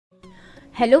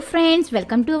Hello friends,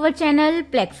 welcome to our channel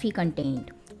Plagfree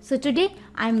Content. So today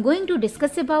I am going to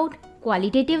discuss about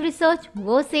qualitative research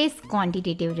versus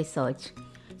quantitative research.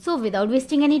 So without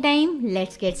wasting any time,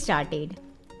 let's get started.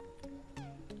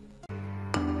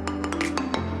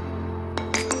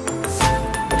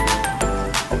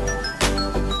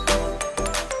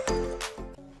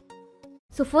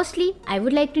 So firstly, I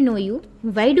would like to know you,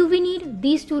 why do we need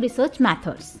these two research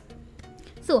methods?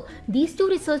 So these two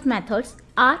research methods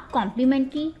are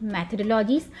complementary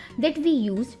methodologies that we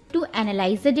use to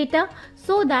analyze the data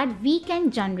so that we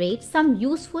can generate some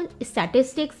useful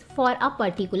statistics for a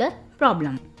particular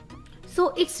problem.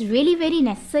 So it's really very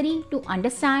necessary to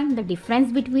understand the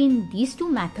difference between these two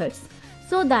methods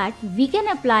so that we can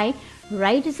apply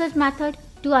right research method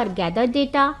to our gathered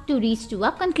data to reach to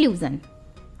a conclusion.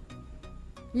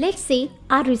 Let's say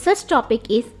our research topic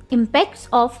is impacts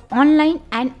of online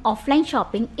and offline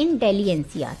shopping in Delhi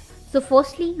NCR. So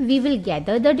firstly, we will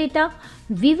gather the data,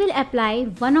 we will apply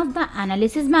one of the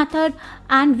analysis method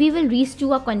and we will reach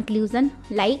to a conclusion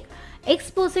like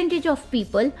X percentage of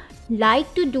people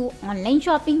like to do online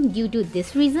shopping due to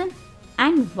this reason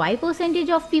and Y percentage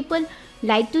of people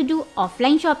like to do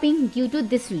offline shopping due to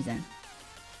this reason.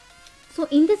 So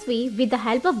in this way, with the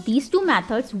help of these two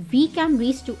methods, we can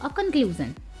reach to a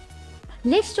conclusion.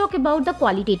 Let's talk about the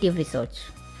qualitative research.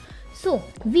 So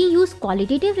we use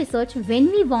qualitative research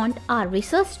when we want our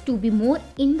research to be more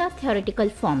in the theoretical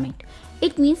format.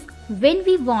 It means when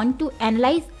we want to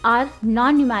analyze our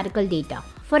non-numerical data,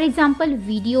 for example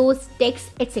videos,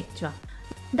 text, etc.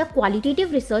 The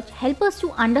qualitative research helps us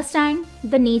to understand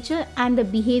the nature and the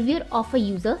behavior of a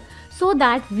user so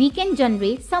that we can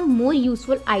generate some more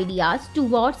useful ideas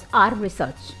towards our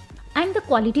research. And the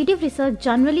qualitative research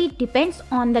generally depends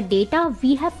on the data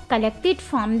we have collected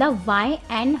from the why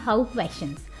and how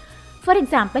questions. For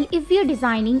example, if we are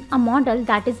designing a model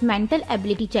that is mental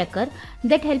ability checker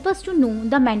that helps us to know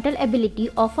the mental ability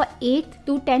of a 8th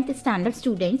to 10th standard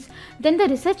students, then the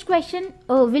research question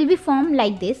will be formed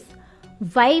like this: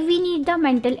 why we need the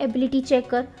mental ability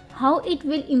checker, how it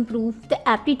will improve the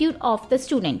aptitude of the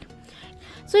student.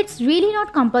 So it's really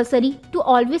not compulsory to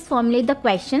always formulate the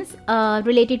questions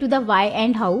related to the why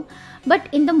and how, but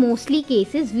in the mostly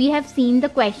cases we have seen the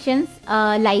questions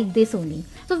like this only.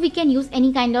 So we can use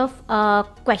any kind of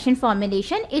question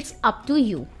formulation, it's up to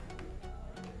you.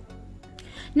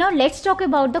 Now let's talk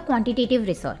about the quantitative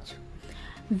research.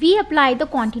 We apply the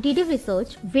quantitative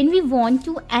research when we want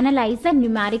to analyze the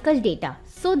numerical data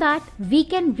so that we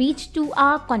can reach to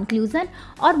a conclusion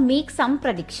or make some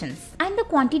predictions. And the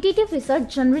quantitative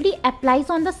research generally applies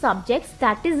on the subjects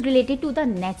that is related to the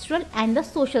natural and the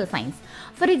social science.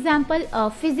 For example,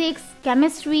 physics,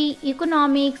 chemistry,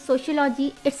 economics,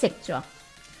 sociology, etc.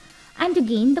 And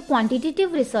again, the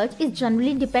quantitative research is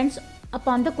generally depends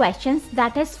upon the questions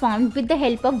that is formed with the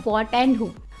help of what and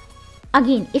who.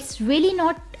 Again, it's really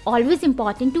not always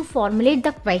important to formulate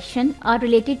the question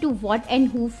related to what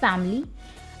and who family.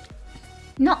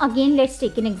 Now again, let's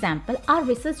take an example. Our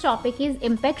research topic is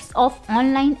impacts of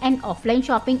online and offline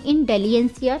shopping in Delhi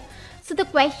NCR. So the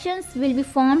questions will be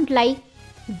formed like,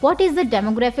 what is the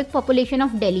demographic population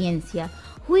of Delhi NCR?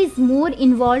 Who is more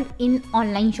involved in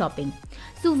online shopping?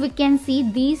 So we can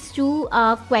see these two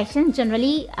questions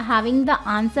generally having the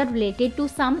answer related to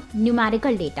some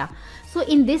numerical data. So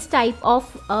in this type of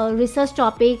research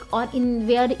topic or in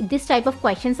where this type of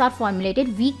questions are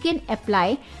formulated, we can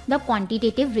apply the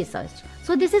quantitative research.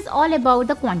 So this is all about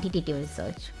the quantitative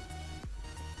research.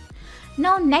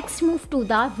 Now next move to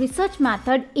the research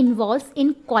method involves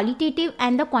in qualitative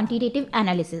and the quantitative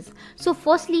analysis. So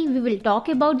firstly, we will talk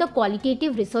about the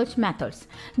qualitative research methods.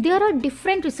 There are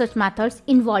different research methods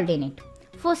involved in it.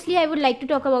 Firstly, I would like to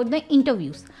talk about the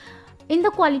interviews. In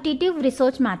the qualitative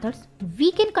research methods,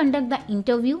 we can conduct the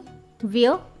interview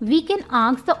where we can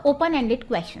ask the open-ended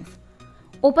questions.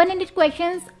 Open-ended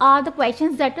questions are the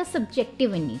questions that are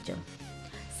subjective in nature.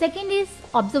 Second is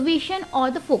observation or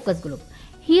the focus group.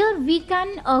 Here we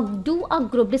can do a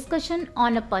group discussion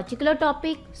on a particular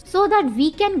topic so that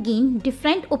we can gain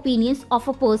different opinions of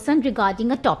a person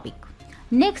regarding a topic.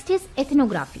 Next is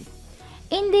ethnography.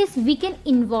 In this, we can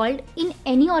involve in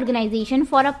any organization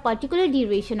for a particular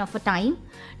duration of a time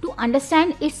to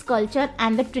understand its culture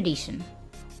and the tradition.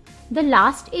 The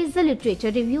last is the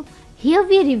literature review. Here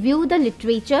we review the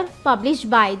literature published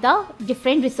by the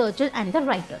different researchers and the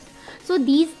writers. So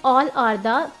these all are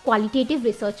the qualitative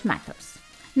research methods.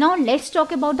 Now let's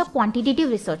talk about the quantitative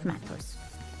research methods.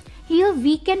 Here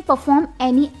we can perform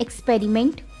any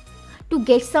experiment to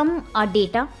get some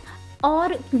data,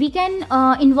 or we can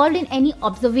involve in any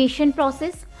observation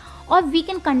process, or we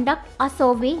can conduct a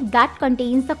survey that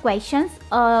contains the questions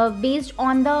based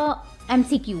on the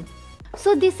MCQ.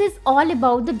 So this is all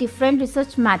about the different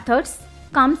research methods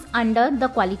comes under the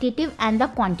qualitative and the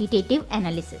quantitative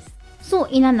analysis. So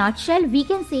in a nutshell, we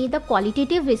can say the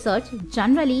qualitative research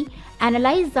generally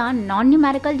analyzes the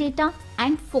non-numerical data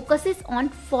and focuses on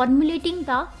formulating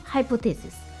the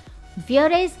hypothesis,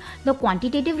 whereas the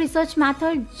quantitative research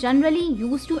method generally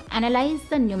used to analyze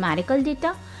the numerical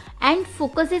data and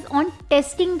focuses on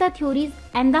testing the theories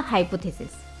and the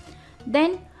hypothesis.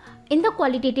 Then in the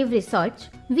qualitative research,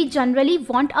 we generally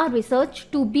want our research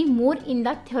to be more in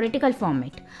the theoretical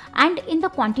format, and in the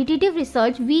quantitative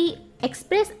research, we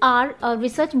express our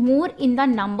research more in the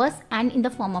numbers and in the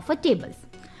form of a tables.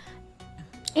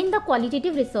 In the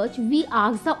qualitative research, we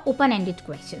ask the open-ended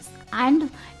questions, and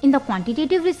in the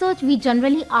quantitative research, we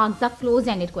generally ask the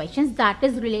closed-ended questions that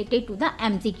is related to the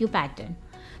MCQ pattern.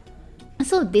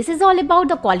 So this is all about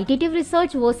the qualitative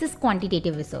research versus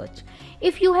quantitative research.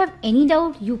 If you have any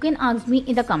doubt, you can ask me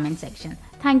in the comment section.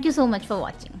 Thank you so much for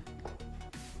watching.